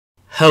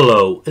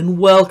Hello and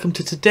welcome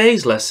to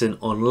today's lesson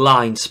on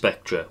line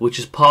spectra, which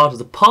is part of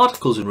the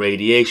particles and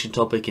radiation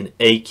topic in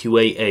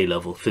AQA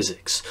A-Level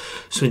Physics.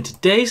 So in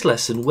today's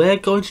lesson we're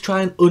going to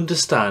try and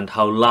understand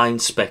how line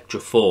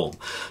spectra form.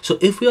 So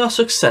if we are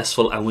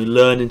successful and we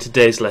learn in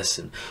today's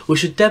lesson, we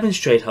should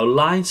demonstrate how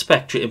line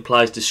spectra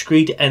implies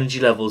discrete energy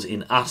levels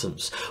in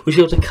atoms. We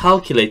should be able to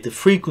calculate the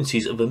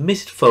frequencies of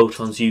emitted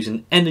photons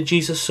using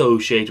energies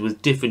associated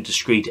with different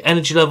discrete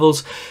energy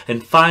levels,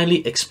 and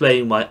finally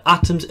explain why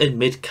atoms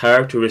emit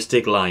characteristic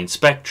line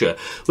spectra,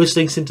 which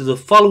links into the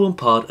following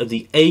part of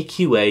the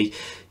AQA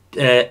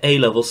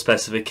A-Level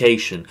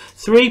specification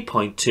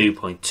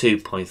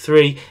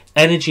 3.2.2.3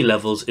 energy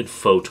levels in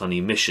photon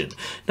emission.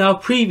 Now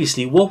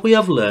previously what we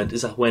have learned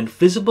is that when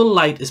visible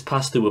light is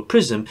passed through a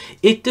prism,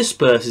 it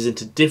disperses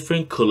into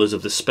different colours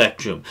of the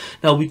spectrum.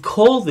 Now we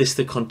call this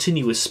the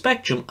continuous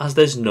spectrum as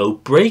there's no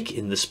break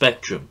in the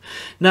spectrum.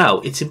 Now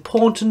it's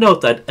important to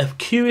note that a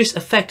curious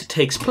effect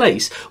takes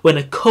place when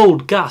a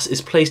cold gas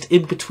is placed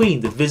in between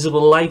the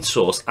visible light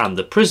source and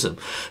the prism,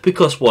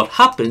 because what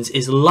happens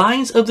is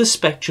lines of the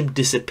spectrum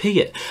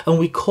disappear, and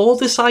we call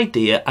this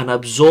idea an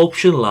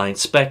absorption line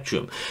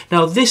spectrum.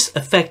 Now this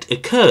effect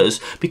occurs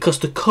because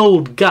the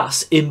cold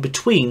gas in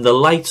between the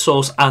light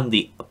source and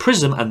the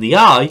prism and the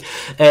eye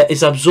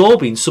is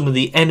absorbing some of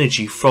the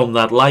energy from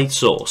that light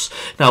source.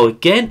 Now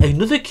again,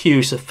 another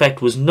curious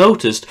effect was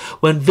noticed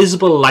when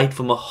visible light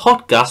from a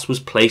hot gas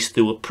was placed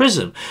through a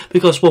prism,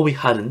 because what we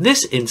had in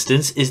this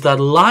instance is that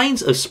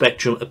lines of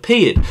spectrum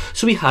appeared,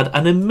 so we had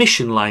an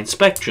emission line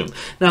spectrum.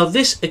 Now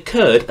this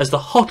occurred as the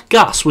hot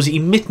gas was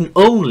emitting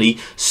only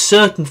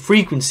certain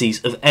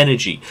frequencies of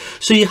energy,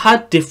 so you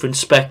had different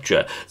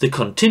spectra: the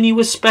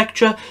continuous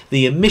spectra,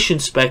 the emission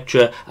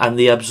spectra, and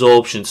the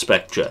absorption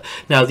spectra.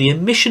 Now the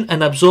emission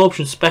and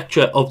absorption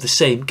spectra of the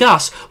same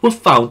gas were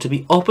found to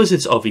be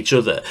opposites of each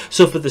other.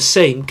 So for the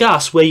same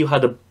gas, where you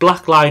had a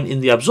black line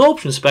in the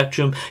absorption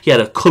spectrum, you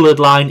had a coloured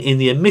line in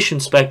the emission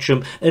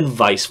spectrum, and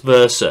vice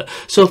versa.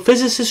 So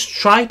physicists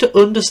try to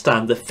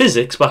understand the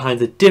physics behind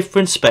the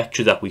different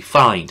spectra that we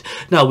find.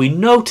 Now we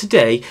know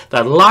today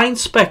that line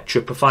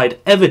spectra provide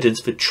evidence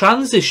for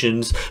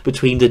transitions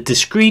between the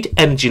discrete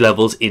energy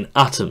levels in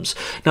atoms.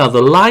 Now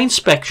the line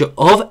spectra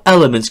of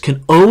elements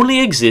can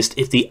only exist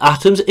if the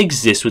atoms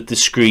exist with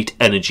discrete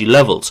energy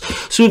levels.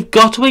 So we've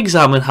got to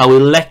examine how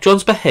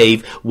electrons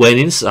behave when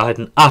inside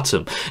an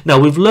atom. Now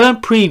we've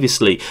learned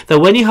previously that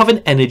when you have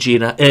an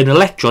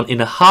electron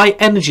in a high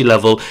energy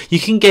level, you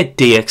can get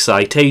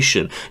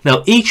de-excitation.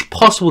 Now each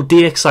possible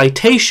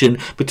de-excitation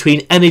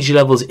between energy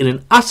levels in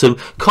an atom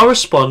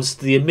corresponds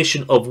to the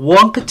emission of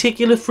one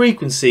particular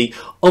frequency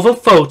of a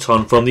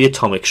photon from the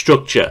atomic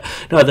structure.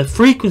 Now the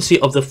frequency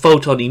of the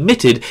photon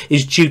emitted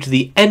is due to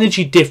the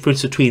energy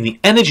difference between the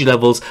energy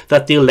levels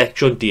that the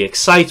electron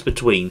de-excites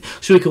between.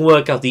 So we can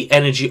work out the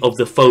energy of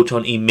the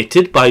photon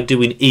emitted by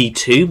doing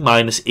E2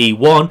 minus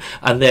E1,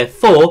 and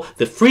therefore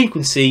the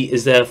frequency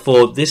is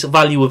therefore this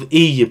value of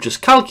E you've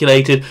just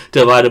calculated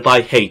divided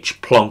by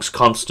H, Planck's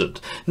constant.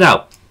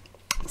 Now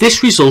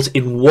this results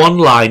in one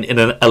line in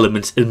an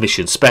element's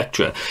emission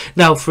spectra.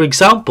 Now, for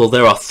example,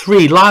 there are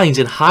three lines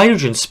in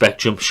hydrogen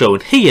spectrum shown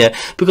here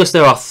because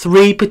there are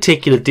three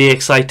particular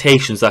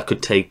de-excitations that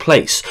could take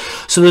place.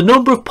 So the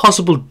number of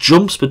possible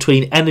jumps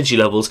between energy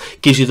levels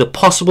gives you the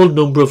possible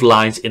number of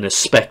lines in a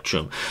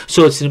spectrum.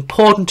 So it's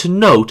important to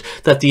note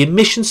that the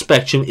emission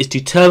spectrum is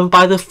determined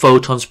by the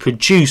photons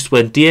produced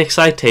when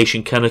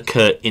de-excitation can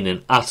occur in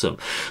an atom.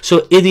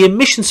 So the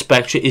emission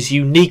spectra is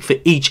unique for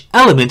each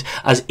element,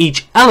 as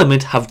each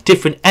element have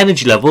different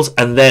energy levels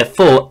and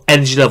therefore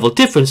energy level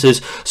differences,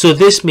 so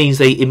this means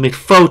they emit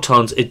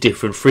photons at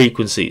different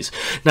frequencies.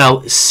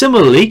 Now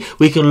similarly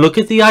we can look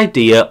at the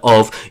idea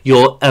of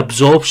your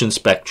absorption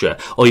spectra,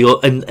 or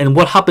and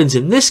what happens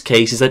in this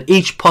case is that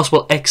each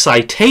possible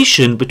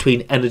excitation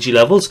between energy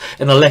levels,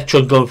 an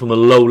electron going from a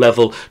low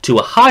level to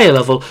a higher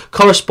level,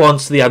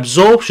 corresponds to the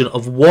absorption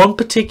of one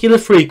particular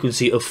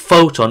frequency of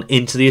photon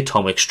into the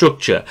atomic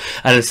structure,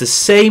 and it's the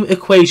same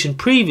equation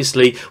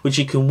previously which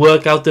you can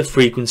work out the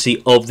frequency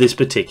of this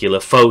particular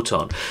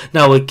photon.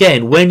 Now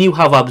again, when you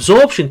have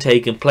absorption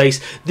taking place,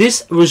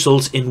 this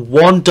results in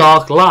one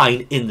dark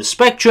line in the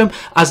spectrum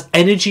as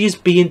energy is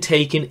being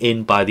taken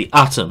in by the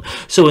atom.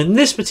 So in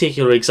this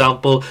particular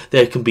example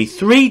there can be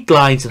three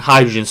lines in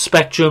hydrogen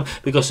spectrum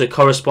because it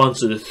corresponds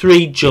to the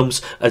three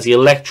jumps as the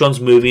electrons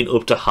moving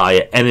up to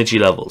higher energy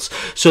levels.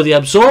 So the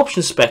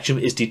absorption spectrum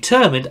is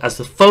determined as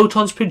the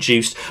photons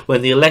produced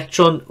when the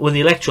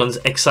electron's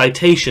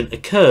excitation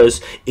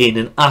occurs in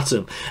an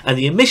atom, and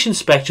the emission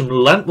spectrum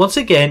once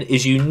again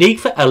is unique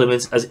for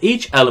elements as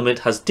each element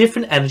has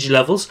different energy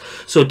levels,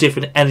 so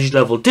different energy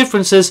level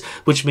differences,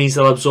 which means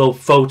they'll absorb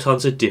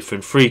photons at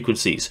different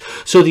frequencies.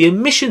 So the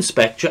emission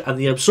spectra and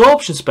the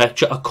absorption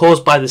spectra are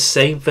caused by the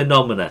same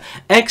phenomena,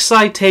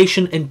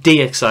 excitation and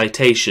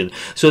de-excitation.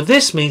 So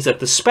this means that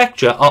the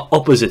spectra are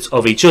opposites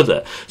of each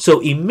other. So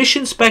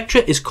emission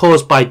spectra is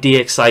caused by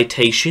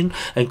de-excitation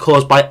and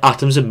caused by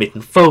atoms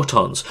emitting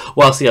photons,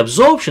 whilst the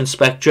absorption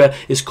spectra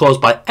is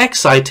caused by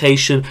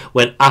excitation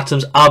when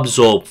atoms are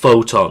absorb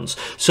photons.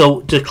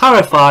 So to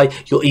clarify,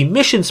 your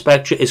emission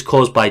spectra is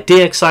caused by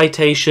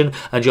de-excitation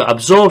and your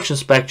absorption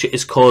spectra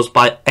is caused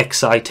by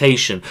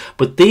excitation.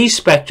 But these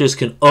spectra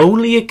can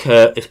only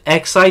occur if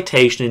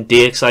excitation and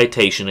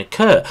de-excitation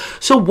occur.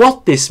 So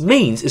what this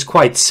means is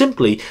quite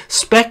simply,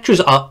 spectra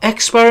are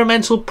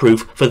experimental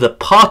proof for the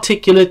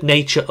particulate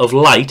nature of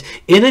light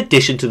in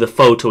addition to the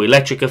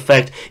photoelectric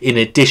effect, in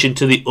addition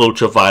to the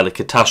ultraviolet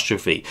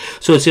catastrophe.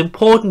 So it's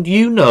important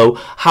you know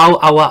how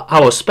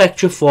our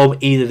spectra form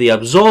either the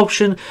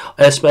absorption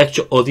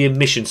spectra or the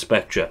emission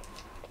spectra.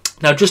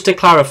 Now, just to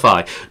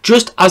clarify,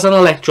 just as an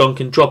electron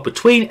can drop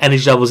between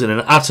energy levels in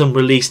an atom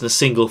releasing a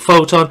single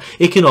photon,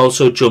 it can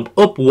also jump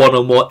up one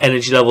or more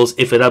energy levels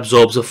if it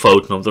absorbs a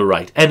photon of the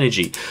right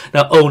energy.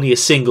 Now, only a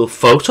single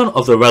photon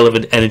of the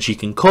relevant energy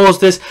can cause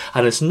this,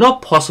 and it's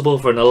not possible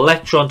for an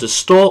electron to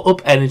store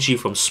up energy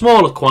from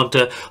smaller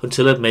quanta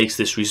until it makes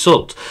this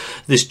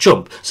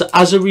jump. So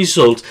as a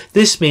result,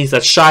 this means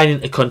that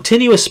shining a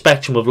continuous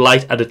spectrum of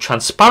light at a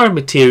transparent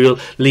material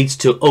leads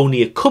to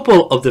only a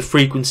couple of the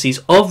frequencies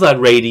of that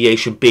radiation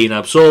being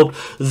absorbed,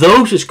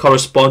 those which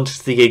correspond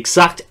to the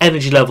exact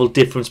energy level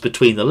difference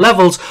between the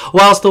levels,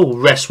 whilst the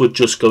rest would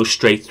just go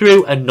straight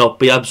through and not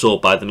be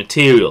absorbed by the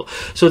material.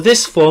 So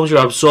this forms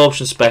your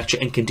absorption spectra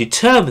and can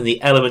determine the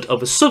element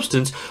of a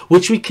substance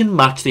which we can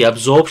match the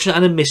absorption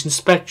and emission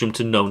spectrum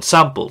to known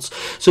samples.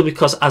 So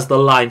because as the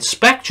line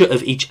spectra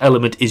of each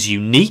element is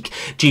unique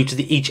due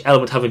to each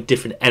element having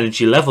different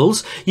energy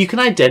levels, you can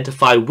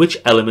identify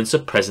which elements are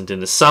present in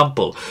the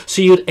sample.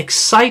 So you'd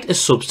excite a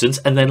substance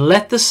and then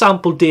let the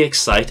sample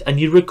de-excite and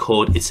you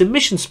record its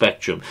emission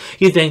spectrum.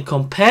 You then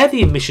compare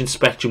the emission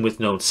spectrum with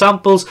known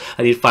samples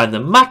and you find the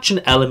matching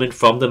element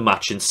from the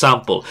matching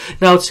sample.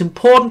 Now it's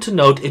important to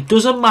note it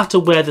doesn't matter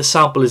where the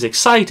sample is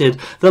excited,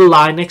 the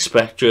line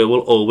spectra will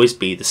always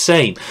be the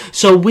same.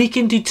 So we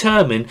can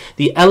determine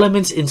the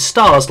elements in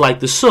stars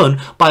like the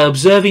sun by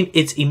observing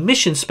its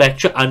emission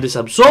spectra and its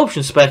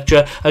absorption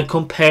spectra and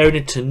comparing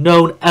it to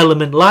known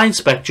element line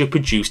spectra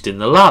produced in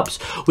the labs.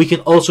 We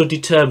can also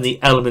determine the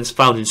elements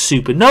found in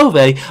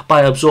supernovae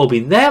by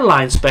absorbing their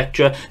line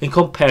spectra and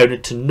comparing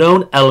it to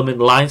known element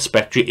line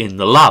spectra in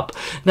the lab.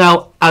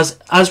 Now,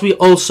 as we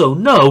also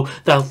know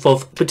that for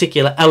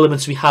particular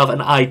elements we have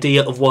an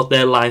idea of what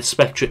their line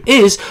spectra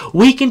is,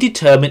 we can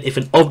determine if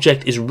an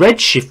object is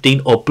red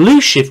shifting or blue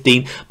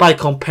shifting by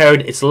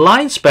comparing its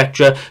line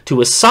spectra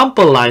to a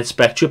sample line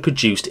spectra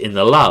produced in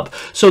the lab.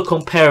 So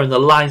comparing the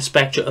line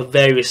spectra of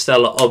various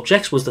stellar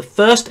objects was the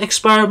first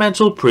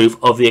experimental proof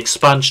of the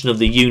expansion of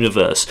the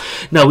universe.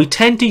 Now we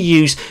tend to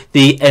use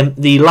the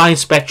line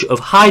spectra of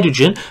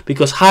hydrogen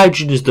because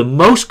hydrogen is the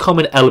most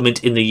common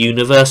element in the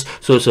universe,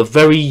 so it's a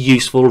very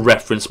useful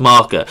reference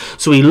marker.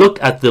 So we looked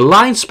at the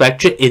line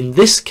spectra. In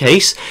this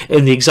case,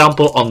 in the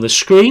example on the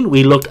screen,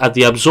 we looked at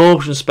the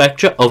absorption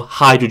spectra of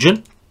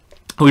hydrogen.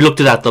 We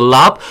looked at the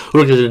lab, we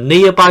looked at a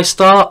nearby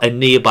star, a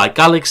nearby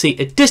galaxy,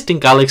 a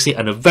distant galaxy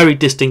and a very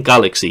distant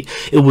galaxy.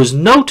 It was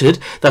noted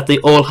that they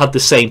all had the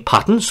same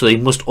pattern, so they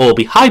must all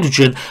be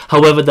hydrogen.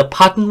 However, the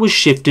pattern was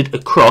shifted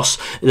across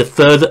the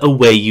further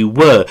away you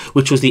were,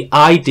 which was the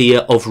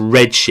idea of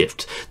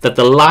redshift, that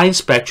the line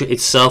spectra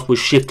itself was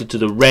shifted to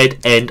the red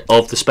end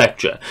of the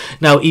spectra.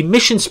 Now,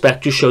 emission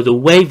spectra show the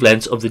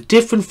wavelengths of the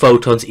different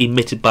photons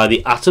emitted by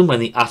the atom when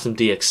the atom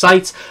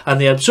de-excites, and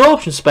the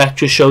absorption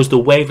spectra shows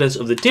the wavelengths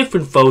of the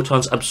different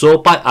photons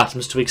absorbed by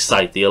atoms to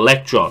excite the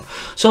electron.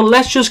 So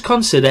let's just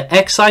consider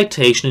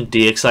excitation and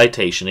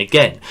de-excitation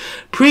again.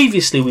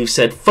 Previously we've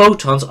said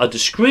photons are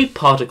discrete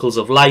particles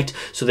of light,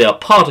 so they are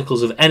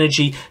particles of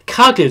energy.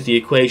 Calculate the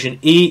equation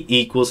E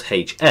equals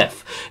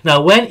hf. Now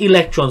when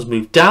electrons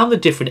move down the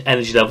different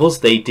energy levels,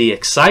 they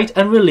de-excite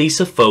and release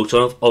a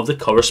photon of the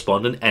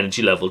corresponding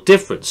energy level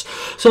difference.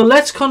 So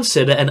let's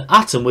consider an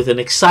atom with an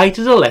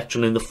excited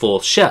electron in the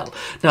fourth shell.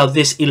 Now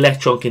this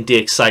electron can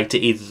de-excite to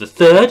either the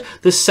third,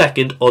 the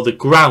second or the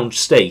ground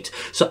state.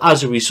 So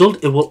as a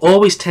result, it will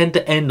always tend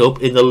to end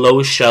up in the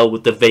lowest shell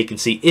with the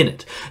vacancy in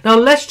it. Now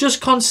let's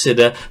just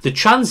consider the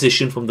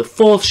transition from the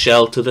fourth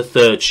shell to the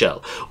third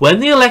shell.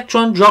 When the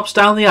electron drops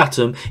down the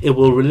atom, it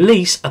will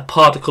release a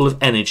particle of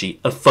energy,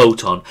 a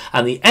photon,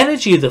 and the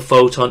energy of the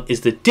photon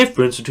is the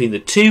difference between the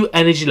two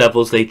energy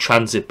levels they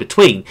transit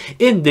between,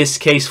 in this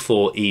case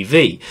 4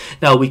 eV.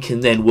 Now we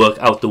can then work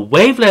out the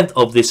wavelength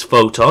of this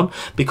photon,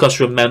 because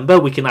remember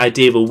we can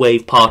idea of a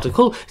wave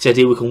particle, so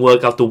idea we can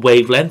work out the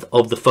wavelength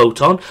of the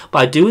photon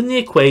by doing the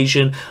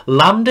equation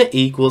lambda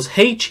equals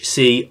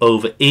hc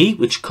over E,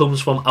 which comes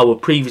from our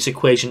previous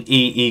equation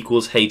E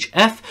equals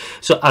hf.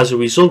 So as a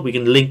result we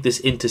can link this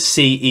into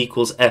C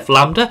equals f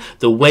lambda,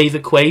 the wave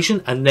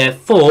equation, and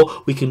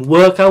therefore we can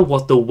work out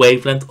what the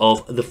wavelength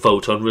of the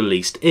photon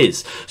released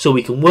is. So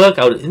we can work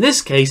out, in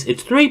this case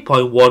it's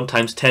 3.1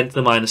 times 10 to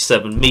the minus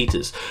 7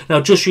 meters.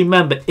 Now just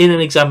remember, in an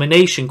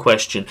examination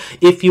question,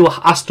 if you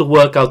are asked to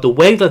work out the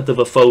wavelength of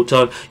a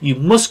photon, you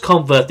must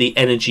convert the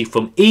energy energy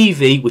from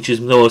EV, which is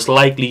the most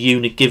likely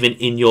unit given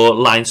in your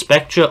line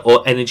spectra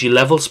or energy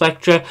level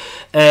spectra.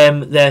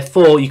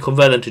 Therefore, you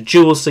convert them to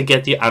joules to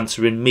get the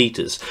answer in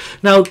meters.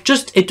 Now,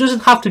 it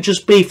doesn't have to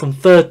just be from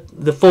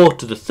the fourth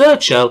to the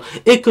third shell.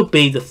 It could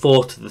be the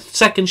fourth to the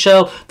second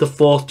shell, the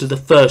fourth to the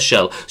first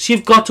shell. So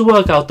you've got to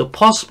work out the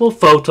possible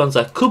photons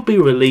that could be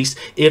released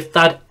if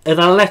an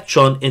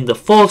electron in the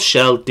fourth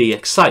shell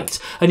de-excites,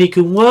 and you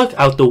can work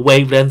out the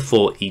wavelength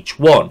for each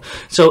one.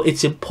 So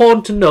it's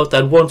important to note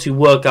that once we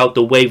work out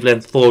the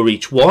wavelength for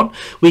each one,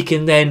 we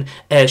can then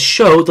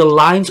show the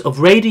lines of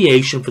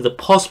radiation for the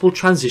possible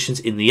transitions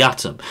in the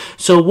atom.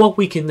 So what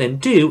we can then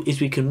do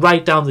is we can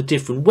write down the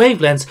different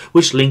wavelengths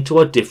which link to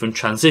our different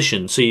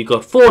transitions. So you've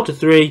got 4 to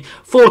 3,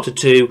 4 to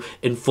 2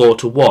 and 4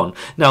 to 1.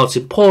 Now it's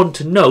important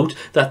to note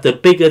that the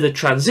bigger the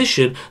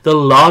transition, the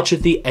larger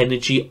the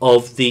energy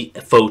of the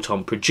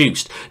photon produced.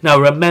 Now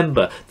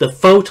remember, the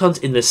photons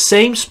in the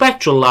same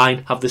spectral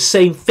line have the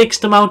same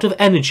fixed amount of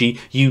energy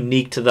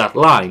unique to that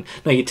line.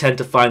 Now you tend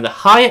to find the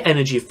higher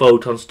energy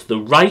photons to the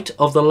right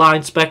of the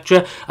line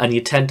spectra, and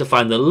you tend to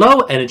find the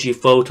lower energy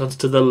photons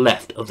to the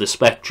left of the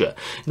spectra.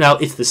 Now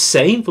it's the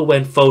same for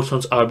when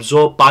photons are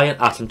absorbed by an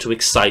atom to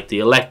excite the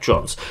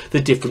electrons.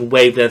 The different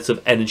wavelengths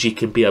of energy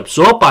can be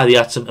absorbed by the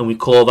atom, and we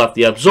call that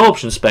the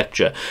absorption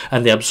spectra.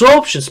 And the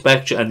absorption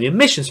spectra and the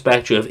emission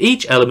spectra of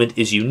each element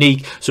is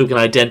unique, so we can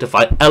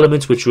identify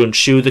elements which will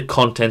ensure the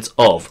contents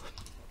of.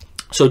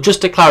 So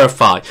just to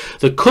clarify,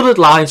 the coloured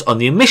lines on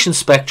the emission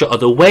spectra are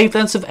the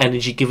wavelengths of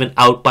energy given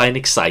out by an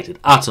excited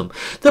atom.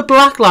 The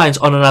black lines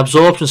on an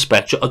absorption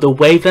spectra are the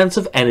wavelengths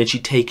of energy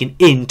taken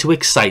in to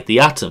excite the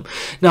atom.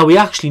 Now we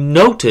actually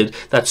noted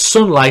that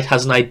sunlight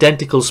has an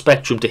identical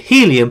spectrum to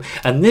helium,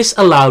 and this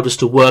allowed us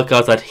to work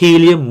out that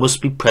helium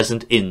must be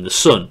present in the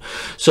sun.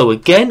 So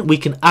again, we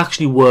can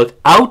actually work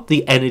out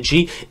the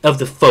energy of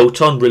the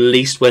photon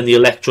released when the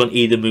electron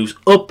either moves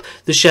up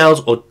the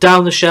shells or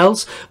down the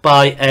shells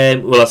by,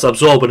 that's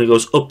absorbed when it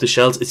goes up the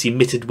shells, it's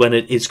emitted when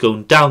it is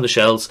going down the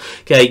shells.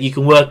 Okay, you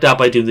can work that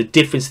by doing the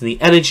difference in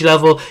the energy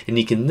level, and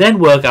you can then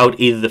work out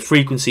either the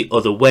frequency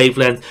or the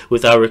wavelength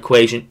with our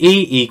equation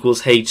E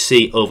equals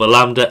hc over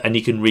lambda, and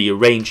you can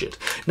rearrange it.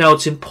 Now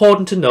it's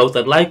important to note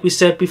that, like we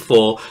said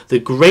before, the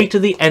greater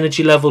the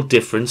energy level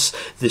difference,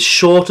 the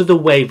shorter the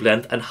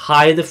wavelength and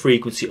higher the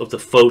frequency of the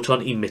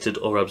photon emitted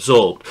or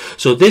absorbed.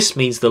 So this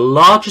means the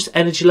largest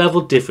energy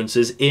level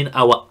differences in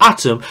our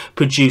atom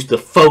produce the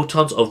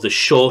photons of the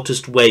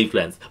shortest wavelength,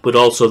 but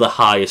also the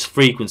highest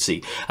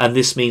frequency. And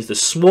this means the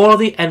smaller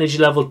the energy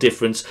level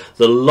difference,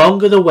 the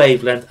longer the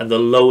wavelength and the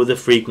lower the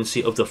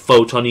frequency of the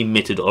photon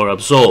emitted or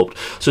absorbed.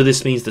 So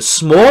this means the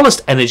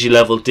smallest energy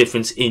level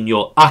difference in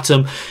your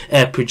atom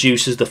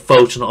produces the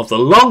photon of the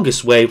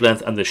longest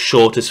wavelength and the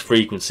shortest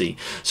frequency.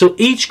 So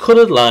each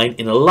coloured line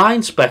in a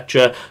line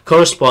spectra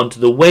correspond to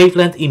the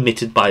wavelength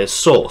emitted by a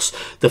source.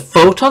 The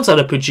photons that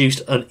are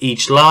produced on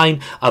each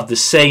line have the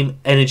same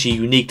energy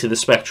unique to the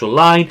spectral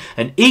line,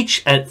 and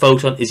each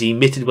photon is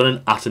emitted when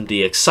an atom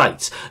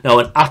de-excites. Now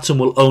an atom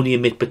will only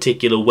emit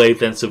particular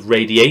wavelengths of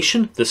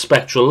radiation, the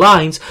spectral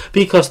lines,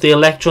 because the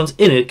electrons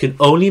in it can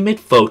only emit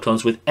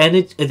photons with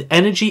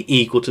energy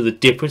equal to the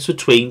difference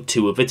between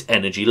two of its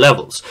energy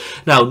levels.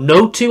 Now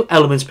no two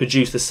elements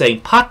produce the same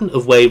pattern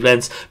of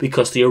wavelengths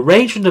because the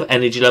arrangement of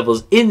energy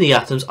levels in the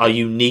atoms are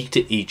unique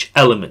to each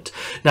element.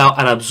 Now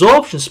an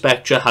absorption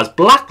spectra has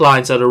black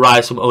lines that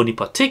arise from only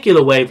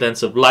particular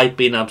wavelengths of light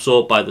being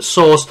absorbed by the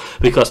source,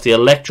 because the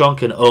electron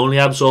can only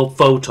absorb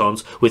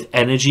photons with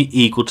energy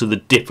equal to the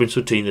difference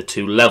between the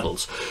two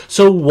levels.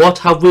 So what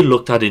have we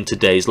looked at in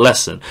today's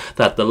lesson?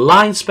 That the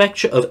line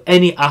spectra of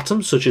any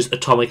atom, such as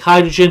atomic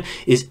hydrogen,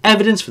 is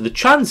evidence for the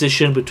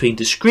transition between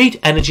discrete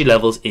energy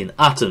levels in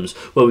atoms,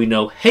 where we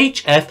know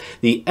HF,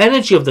 the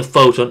energy of the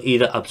photon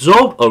either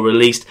absorbed or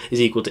released,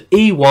 is equal to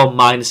E1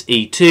 minus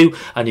E2,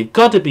 and you've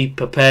got to be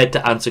prepared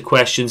to answer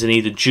questions in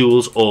either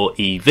joules or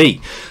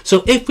EV.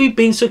 So if we've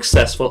been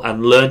successful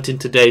and learnt in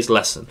today's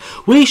lesson,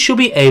 we should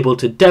be able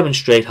to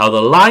demonstrate how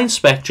the line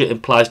spectra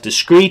implies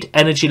discrete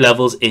energy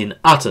levels in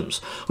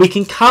atoms. We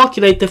can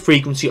calculate the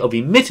frequency of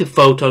emitted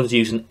photons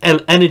using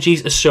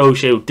energies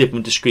associated with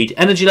different discrete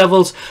energy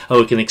levels, and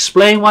we can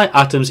explain why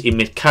atoms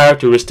emit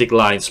characteristic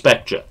line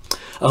spectra.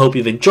 I hope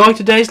you've enjoyed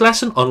today's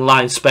lesson on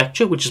line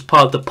spectra, which is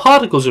part of the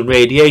particles and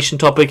radiation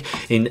topic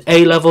in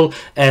A-Level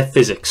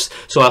Physics.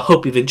 So I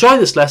hope you've enjoyed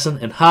this lesson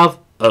and have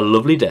a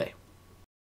lovely day.